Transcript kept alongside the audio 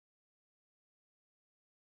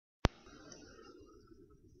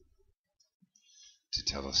to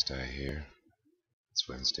Telestai here. It's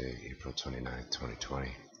Wednesday, April 29th, 2020.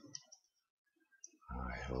 I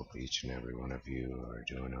hope each and every one of you are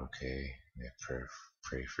doing okay. I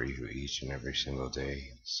pray for you each and every single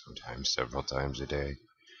day, sometimes several times a day.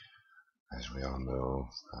 As we all know,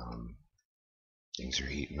 things are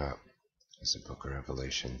heating up, as the book of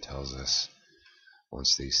Revelation tells us.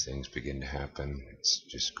 Once these things begin to happen, it's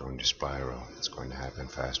just going to spiral. It's going to happen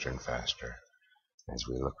faster and faster. As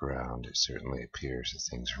we look around, it certainly appears that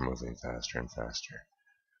things are moving faster and faster.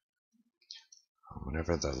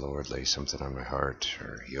 Whenever the Lord lays something on my heart,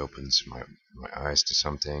 or He opens my eyes to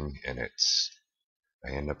something, and I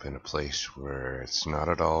end up in a place where it's not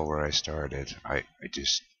at all where I started,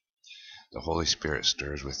 the Holy Spirit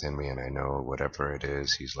stirs within me, and I know whatever it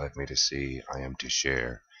is He's led me to see, I am to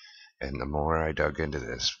share. And the more I dug into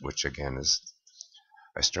this, which again is,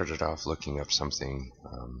 I started off looking up something,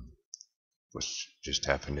 which just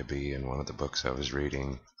happened to be in one of the books I was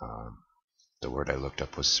reading. The word I looked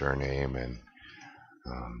up was surname, and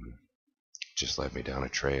just led me down a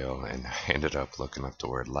trail, and I ended up looking up the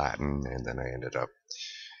word Latin, and then I ended up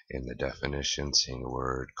in the definition seeing a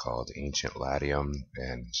word called ancient Latium,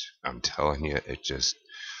 and I'm telling you,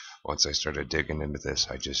 once I started digging into this,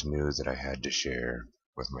 I just knew that I had to share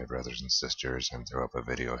with my brothers and sisters and throw up a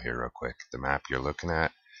video here real quick. The map you're looking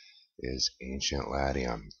at is ancient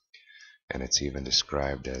Latium, and it's even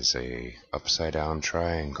described as a upside down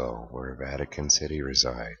triangle where Vatican City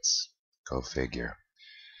resides. Go figure.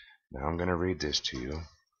 Now I'm going to read this to you,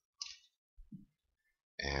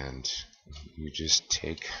 and you just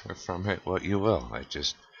take from it what you will. I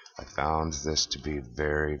found this to be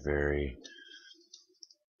very, very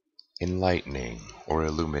enlightening or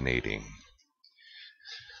illuminating.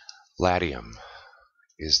 Latium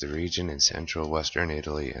is the region in central western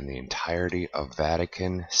Italy and the entirety of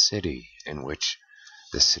Vatican City, in which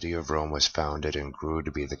the city of Rome was founded and grew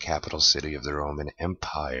to be the capital city of the Roman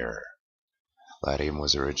Empire. Latium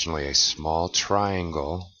was originally a small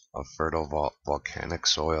triangle of fertile volcanic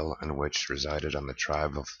soil in which resided on the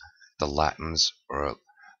tribe of the Latins, or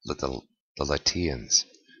the Latians.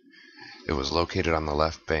 It was located on the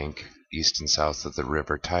left bank, east and south of the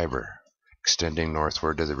river Tiber, extending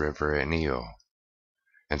northward to the river Anio,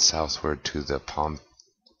 and southward to the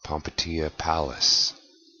Pompeia Palace,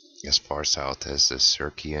 as far south as the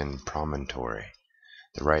Circean promontory.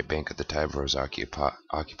 The right bank of the Tiber was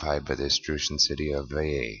occupied by the Etruscan city of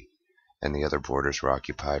Veii, and the other borders were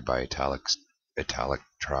occupied by Italic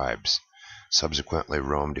tribes. Subsequently,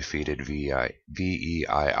 Rome defeated Veii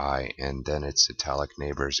and then its Italic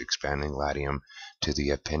neighbors, expanding Latium to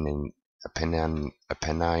the Apennine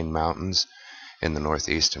Mountains in the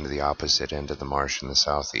northeast and to the opposite end of the marsh in the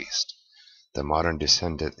southeast. The modern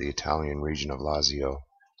descendant, the Italian region of Lazio,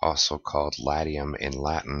 also called Latium in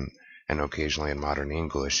Latin and occasionally in modern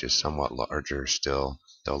English, is somewhat larger still,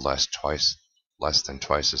 though less than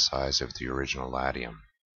twice the size of the original Latium.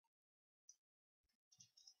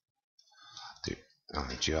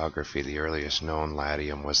 Geography. The earliest known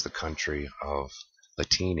Latium was the country of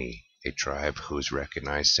Latini, a tribe whose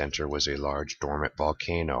recognized center was a large dormant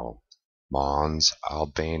volcano, Mons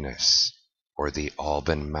Albanus, or the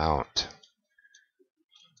Alban Mount.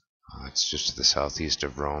 It's just to the southeast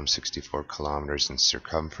of Rome, 64 kilometers in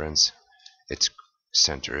circumference. Its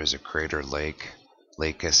center is a crater lake,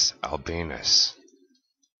 Lacus Albanus,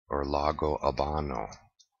 or Lago Albano,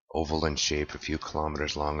 oval in shape, a few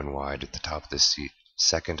kilometers long and wide. At the top of the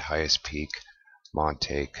second highest peak,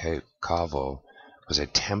 Monte Cavo, was a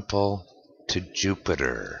temple to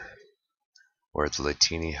Jupiter, where the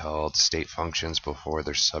Latini held state functions before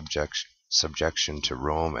their subjection to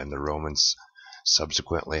Rome, and the Romans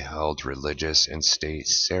subsequently held religious and state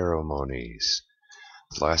ceremonies.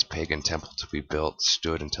 The last pagan temple to be built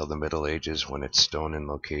stood until the Middle Ages, when its stone and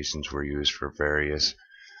locations were used for various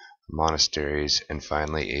monasteries and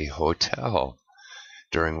finally a hotel.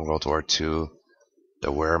 During World War II,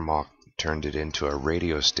 the Wehrmacht turned it into a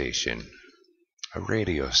radio station,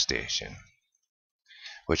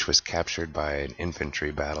 which was captured by an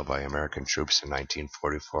infantry battle by American troops in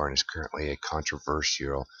 1944 and is currently a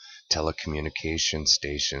controversial telecommunication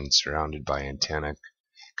station surrounded by antennae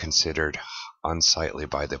considered unsightly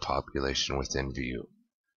by the population within view.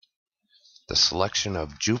 The selection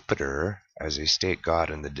of Jupiter as a state god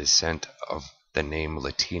and the descent of the name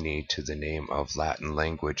Latini to the name of Latin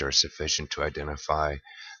language are sufficient to identify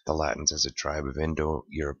the Latins as a tribe of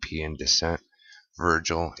Indo-European descent.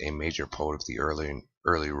 Virgil, a major poet of the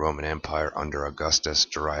early Roman Empire under Augustus,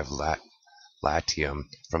 derived Latium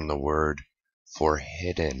from the word for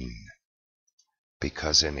hidden,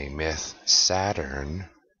 because in a myth, Saturn,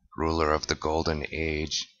 ruler of the Golden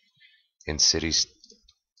Age in city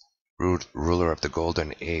ruler of the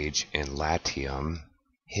Golden Age in Latium,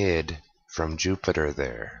 hid from Jupiter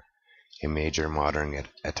there. A major modern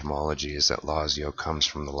etymology is that Lazio comes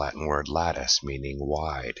from the Latin word latus, meaning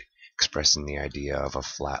wide, expressing the idea of a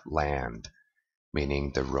flat land,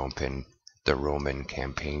 meaning the Roman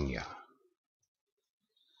Campania.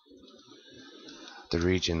 The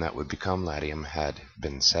region that would become Latium had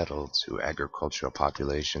been settled to agricultural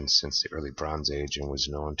populations since the early Bronze Age and was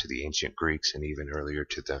known to the ancient Greeks and even earlier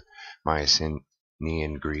to the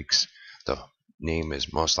Mycenaean Greeks. The name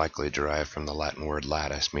is most likely derived from the Latin word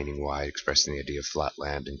latus, meaning wide, expressing the idea of flat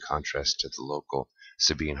land in contrast to the local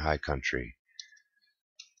Sabine high country.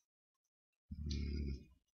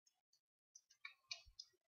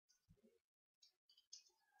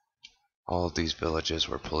 All of these villages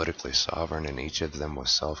were politically sovereign and each of them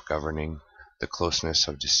was self-governing. The closeness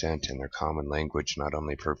of descent and their common language not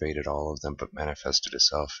only pervaded all of them but manifested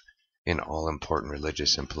itself in all important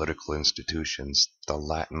religious and political institutions. The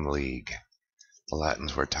Latin League. The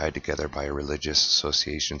Latins were tied together by religious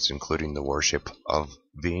associations including the worship of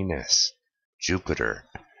Venus, Jupiter,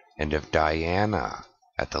 and of Dianna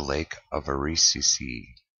at the Lake of Aricici.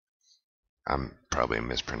 I'm probably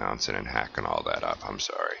mispronouncing and hacking all that up, I'm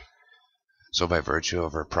sorry. So by virtue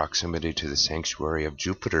of her proximity to the sanctuary of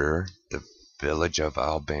Jupiter, the village of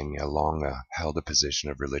Albania Longa held a position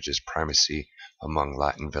of religious primacy among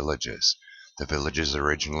Latin villages. The villages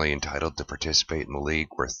originally entitled to participate in the league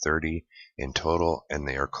were 30 in total, and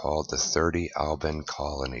they are called the 30 Alban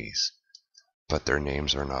colonies, but their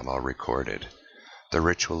names are not all recorded. The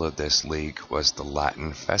ritual of this league was the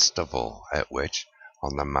Latin festival, at which,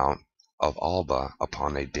 on the Mount of Alba,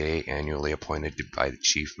 upon a day annually appointed by the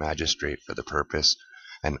chief magistrate for the purpose,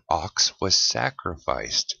 an ox was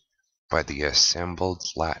sacrificed by the assembled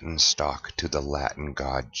Latin stock to the Latin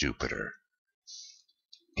god Jupiter.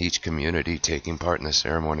 Each community taking part in the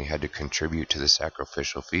ceremony had to contribute to the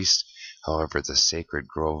sacrificial feast. However, the sacred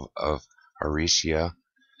grove of Aricia,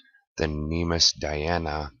 the Nemus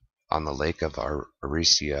Diana on the lake of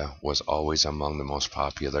Aricia, was always among the most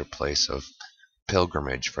popular place of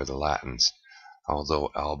pilgrimage for the Latins.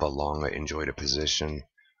 Although Alba Longa enjoyed a position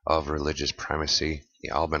of religious primacy, the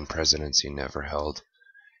Alban presidency never held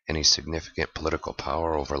any significant political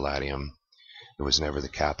power over Latium. It was never the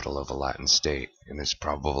capital of a Latin state, and it's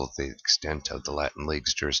probable the extent of the Latin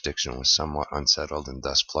League's jurisdiction was somewhat unsettled and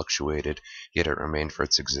thus fluctuated, yet it remained for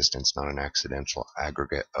its existence not an accidental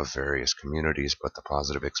aggregate of various communities, but the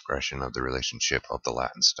positive expression of the relationship of the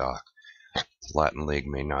Latin stock. The Latin League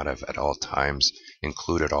may not have at all times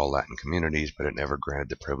included all Latin communities, but it never granted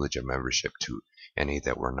the privilege of membership to any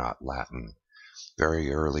that were not Latin.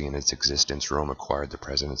 Very early in its existence, Rome acquired the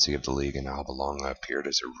presidency of the League, and Alba Longa appeared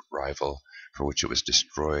as a rival for which it was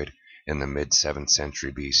destroyed in the mid-7th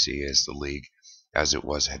century BC as the League as it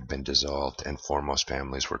was had been dissolved and foremost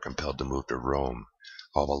families were compelled to move to Rome.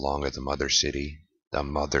 Alba Longa, the mother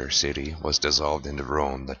city, was dissolved into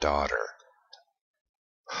Rome, the daughter.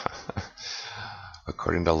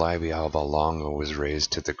 According to Livy, Alba Longa was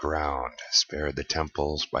razed to the ground, spared the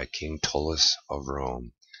temples by King Tullus of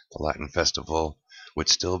Rome. The Latin festival would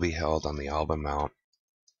still be held on the Alba Mount,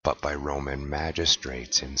 but by Roman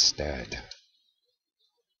magistrates instead.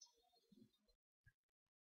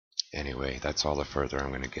 Anyway, that's all the further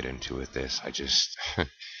I'm going to get into with this.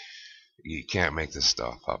 You can't make this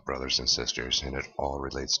stuff up, brothers and sisters, and it all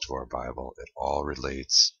relates to our Bible. It all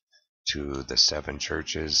relates to the 7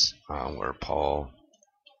 churches where Paul,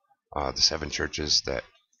 the 7 churches that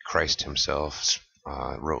Christ himself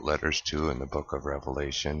wrote letters to in the book of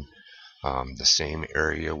Revelation. The same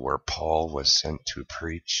area where Paul was sent to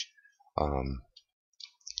preach.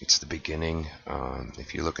 It's the beginning.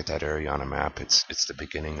 If you look at that area on a map, it's the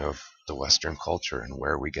beginning of the Western culture. And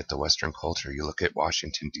where we get the Western culture, you look at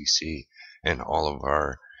Washington, D.C., and all of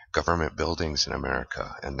our government buildings in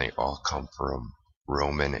America, and they all come from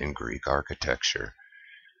Roman and Greek architecture.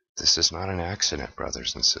 This is not an accident,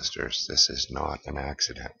 brothers and sisters. This is not an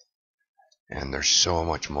accident. And there's so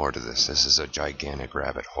much more to this. This is a gigantic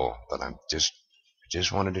rabbit hole, but I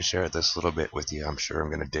just wanted to share this little bit with you. I'm sure I'm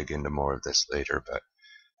going to dig into more of this later, but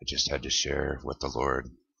I just had to share what the Lord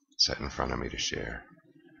set in front of me to share.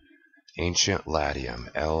 Ancient Latium,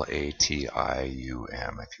 Latium, if you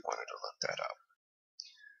wanted to look that up.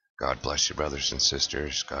 God bless you, brothers and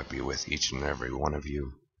sisters. God be with each and every one of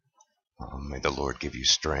you. May the Lord give you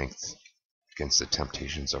strength against the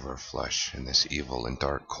temptations of our flesh in this evil and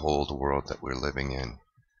dark, cold world that we're living in.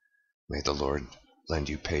 May the Lord lend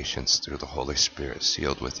you patience through the Holy Spirit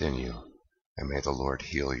sealed within you, and may the Lord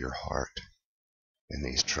heal your heart in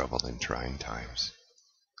these troubled and trying times.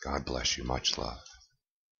 God bless you. Much love.